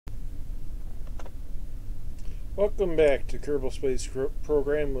Welcome back to Kerbal Space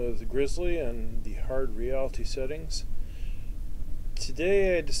Program with Grizzly and the hard reality settings.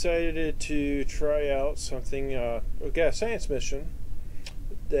 Today I decided to try out something, we got a science mission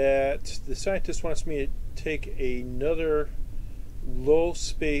that the scientist wants me to take another low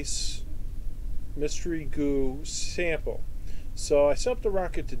space mystery goo sample. So I set up the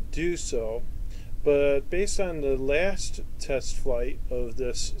rocket to do so, but based on the last test flight of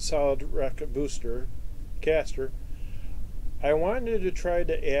this solid rocket booster, Castor, I wanted to try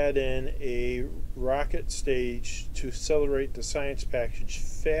to add in a rocket stage to accelerate the science package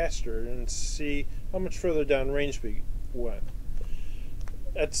faster and see how much further down range we went.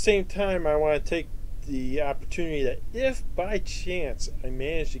 At the same time, I want to take the opportunity that if by chance I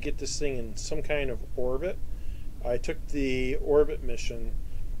manage to get this thing in some kind of orbit, I took the orbit mission.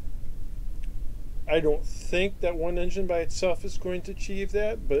 I don't think that one engine by itself is going to achieve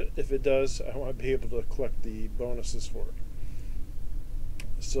that, but if it does, I want to be able to collect the bonuses for it.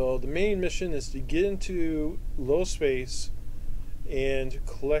 So the main mission is to get into low space and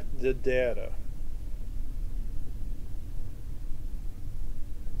collect the data.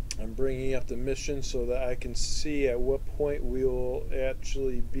 I'm bringing up the mission so that I can see at what point we will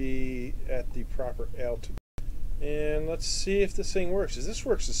actually be at the proper altitude. And let's see if this thing works. If this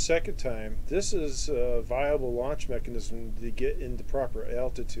works the second time, this is a viable launch mechanism to get into proper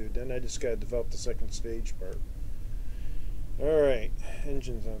altitude. Then I just got to develop the second stage part. Alright,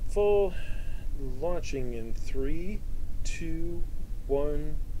 engines on full. Launching in 3, 2,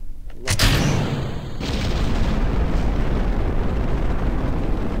 1, launch.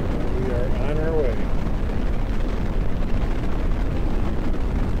 We are on our way.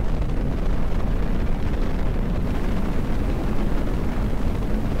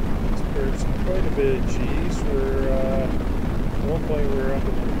 Quite a bit of G's. We're at one point we're up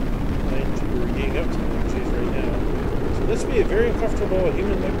at 9G, we're getting up to 9G's right now. So this would be a very uncomfortable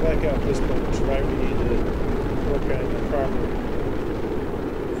human blackout at this point, which is why we need to work on the proper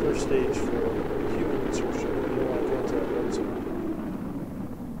first stage for human insertion. We don't want to go into that red zone.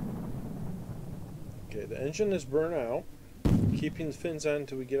 Okay, the engine is burnt out. Keeping the fins on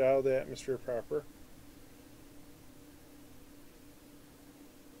until we get out of the atmosphere proper.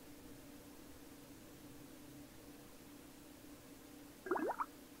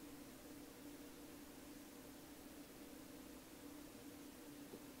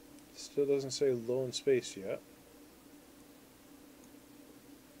 Still doesn't say low in space yet,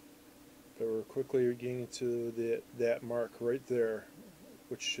 but we're quickly getting to that mark right there,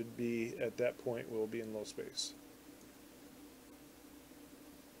 which should be at that point we'll be in low space.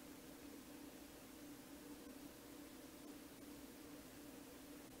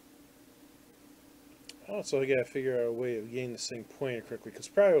 Also, I gotta figure out a way of getting this thing pointed correctly, because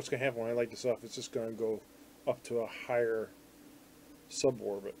probably what's gonna happen when I light this off, it's just gonna go up to a higher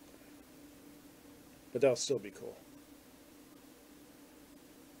suborbit. But that'll still be cool.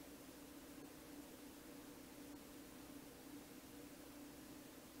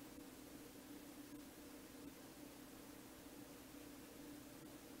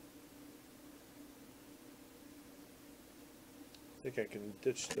 I think I can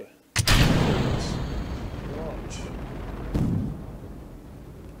ditch the launch.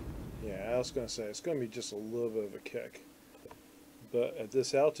 Yeah, I was going to say, it's going to be just a little bit of a kick. But at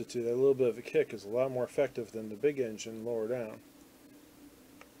this altitude, a little bit of a kick is a lot more effective than the big engine lower down.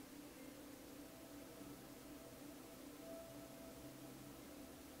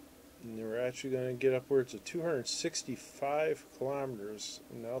 And we're actually going to get upwards of 265 kilometers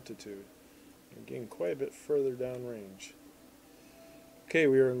in altitude. We're getting quite a bit further down range. Okay,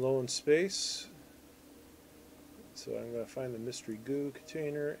 we are low in space. So I'm going to find the mystery goo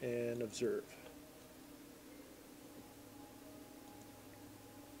container and observe.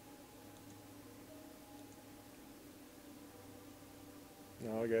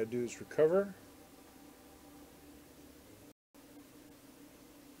 Now all I gotta do is recover.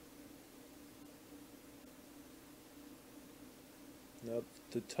 Now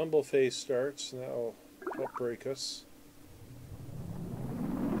the tumble phase starts, and that'll help break us.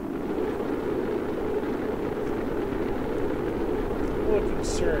 I'm a little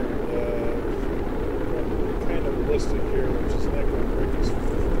concerned. We're kind of ballistic here, which is not going to break us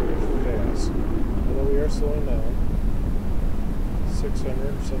very fast. Although we are slowing down.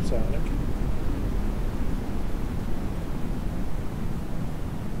 600 subsonic.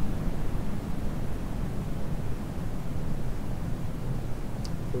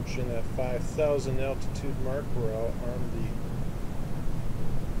 Approaching that 5,000 altitude mark where I'll arm the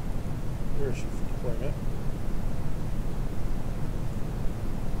parachute for deployment.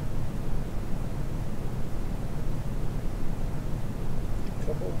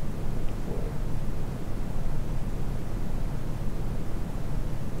 And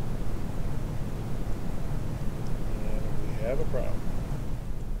we have a problem.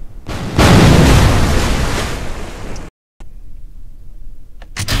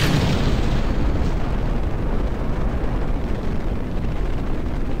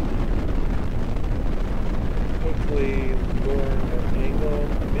 Hopefully lowering our angle.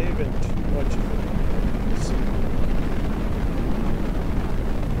 It may have been too much of it. Let's see.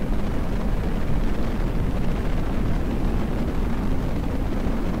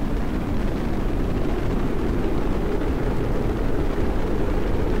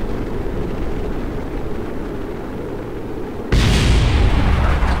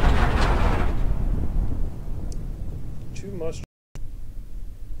 Too much.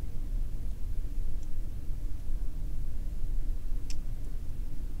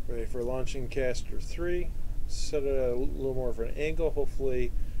 Ready for launching Castor 3. Set it at a little more of an angle,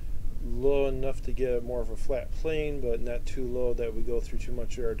 hopefully low enough to get more of a flat plane, but not too low that we go through too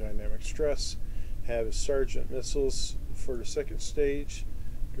much aerodynamic stress. Have Sergeant missiles for the second stage.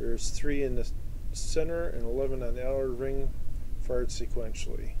 There's 3 in the center and 11 on the outer ring, fired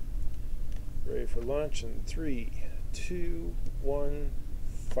sequentially. Ready for launch in 3, 2, 1,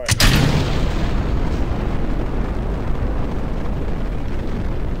 fire.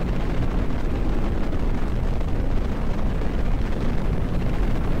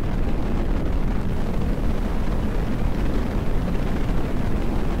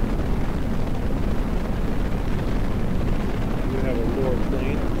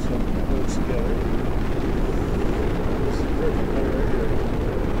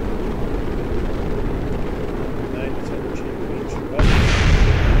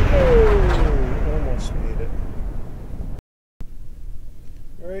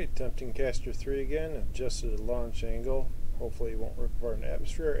 Attempting Castor 3 again, adjusted the launch angle. Hopefully it won't require an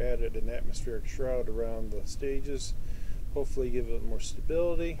atmosphere. Added an atmospheric shroud around the stages. Hopefully give it more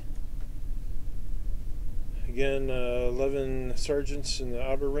stability. Again, 11 sergeants in the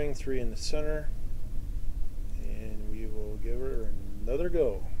outer ring, 3 in the center. And we will give her another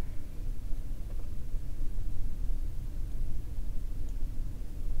go.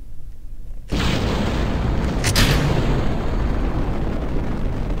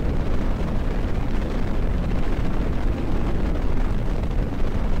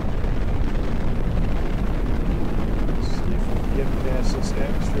 This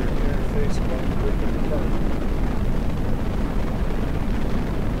atmospheric interface about breaking apart.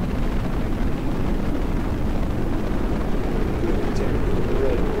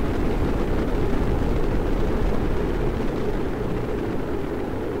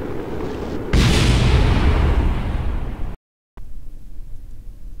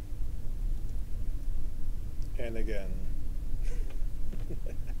 And again.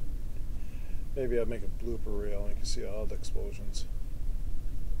 Maybe I'll make a blooper reel and you can see all the explosions.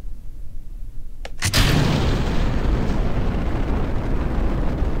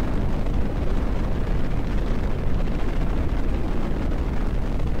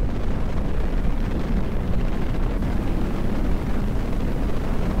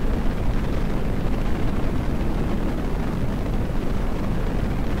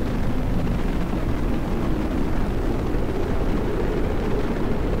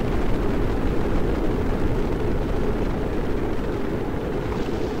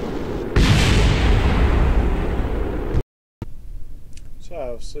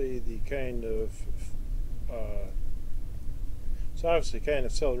 Obviously the kind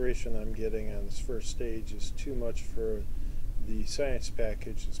of acceleration I'm getting on this first stage is too much for the science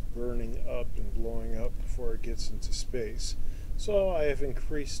package. It's burning up and blowing up before it gets into space. So I have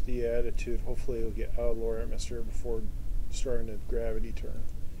increased the attitude. Hopefully it'll get out of lower atmosphere before starting the gravity turn.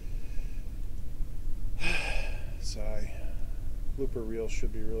 Sigh. Blooper reel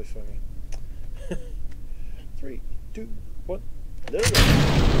should be really funny. 3, 2, 1. There we go.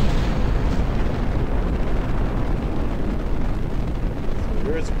 So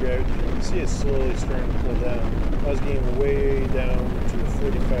there is a gravity. You can see it's slowly starting to pull down. I was getting way down to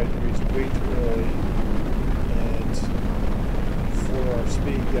 45 degrees way too early, and for our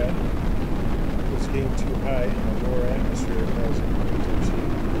speed was getting too high in the lower atmosphere. I was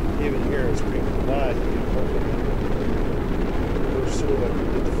even here it's getting a lot. We're still like we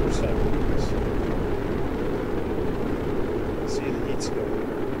did the first time we did this. See the heat's going.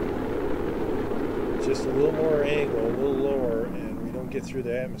 Just a little more angle, a little lower, and we don't get through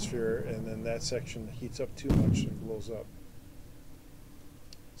the atmosphere, and then that section heats up too much and blows up.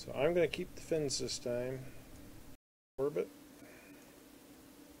 So I'm going to keep the fins this time. Orbit.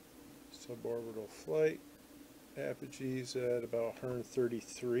 Suborbital flight. apogees at about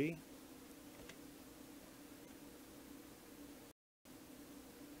 133.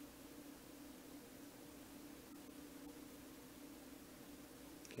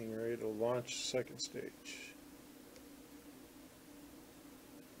 Getting ready to launch second stage.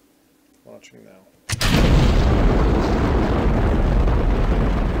 Launching now.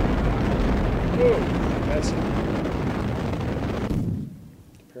 Whoa! That's it.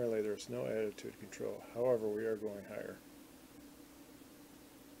 Apparently there's no attitude control. However, we are going higher.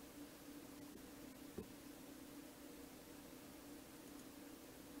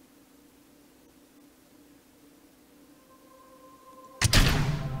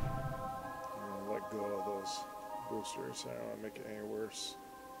 I'm going to let go of those boosters. I don't want to make it any worse.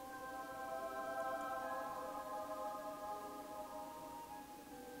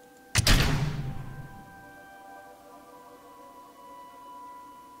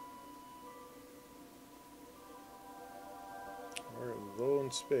 We're low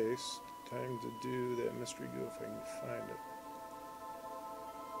in space. Time to do that mystery goo if I can find it.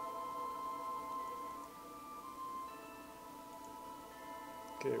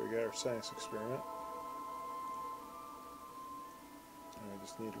 Okay, we got our science experiment. And I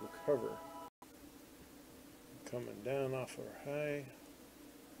just need to recover. Coming down off our high.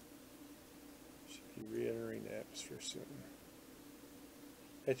 Should be re-entering the atmosphere soon.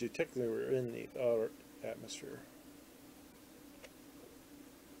 Actually, technically we're in the outer atmosphere.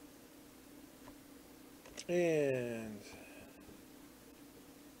 And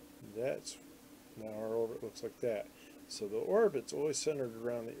that's now our orbit looks like that. So the orbit's always centered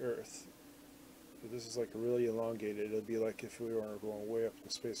around the Earth. But this is like really elongated. It'll be like if we were going way up in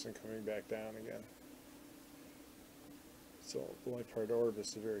space and coming back down again. So the only part of the orbit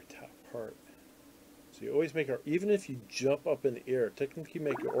is the very top part. So you always make our, even if you jump up in the air, technically you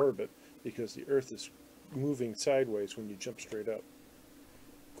make an orbit because the Earth is moving sideways when you jump straight up.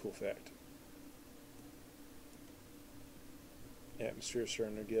 Cool fact. Atmosphere is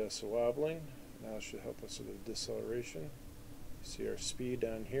starting to get us wobbling. Now it should help us with the deceleration. See our speed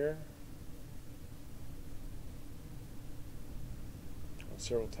down here.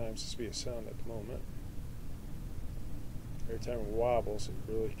 Several times the speed of sound at the moment. Every time it wobbles, it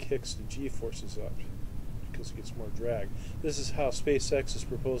really kicks the G-forces up because it gets more drag. This is how SpaceX is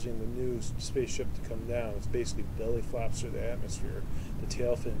proposing the new spaceship to come down. It's basically belly flops through the atmosphere. The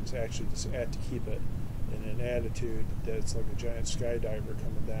tail fins actually just add to keep it in an attitude that it's like a giant skydiver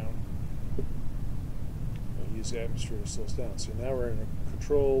coming down. We'll use the atmosphere to slow us down. So now we're in a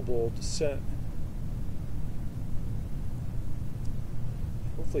controllable descent.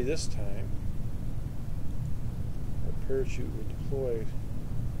 Hopefully this time our parachute we deployed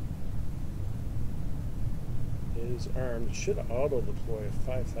is armed. It should auto deploy at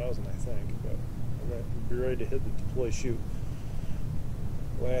 5,000 I think, but I'm going to be ready to hit the deploy shoot.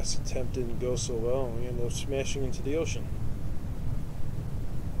 Last attempt didn't go so well and we ended up smashing into the ocean.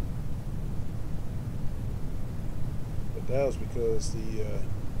 But that was because the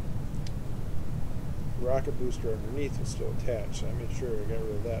rocket booster underneath was still attached, so I made sure I got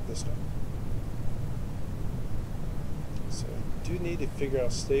rid of that this time. So I do need to figure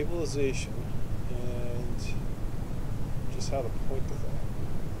out stabilization and just how to point the thing.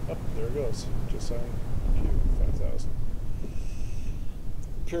 Oh, there it goes. Just on cue, 5,000.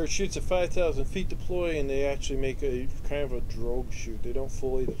 Parachutes at 5,000 feet deploy, and they actually make a kind of a drogue chute. They don't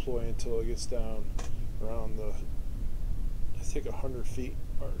fully deploy until it gets down around the, I think, 100 feet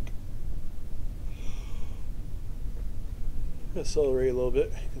mark. Accelerate a little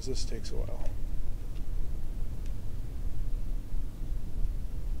bit because this takes a while.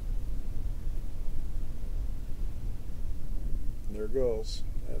 And there it goes.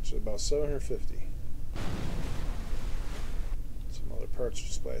 That's about 750. Other parts are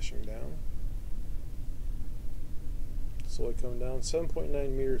splashing down. Slowly coming down, 7.9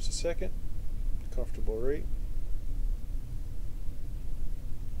 meters a second. Comfortable rate.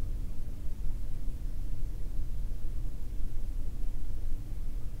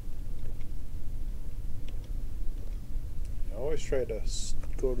 I always try to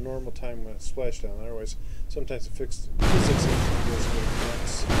go to normal time when it's splashdown. Otherwise, sometimes the physics goes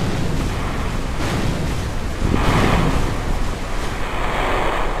nuts.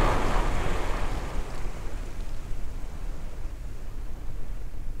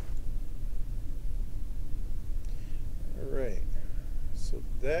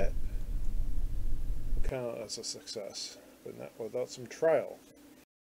 That will count as a success, but not without some trial.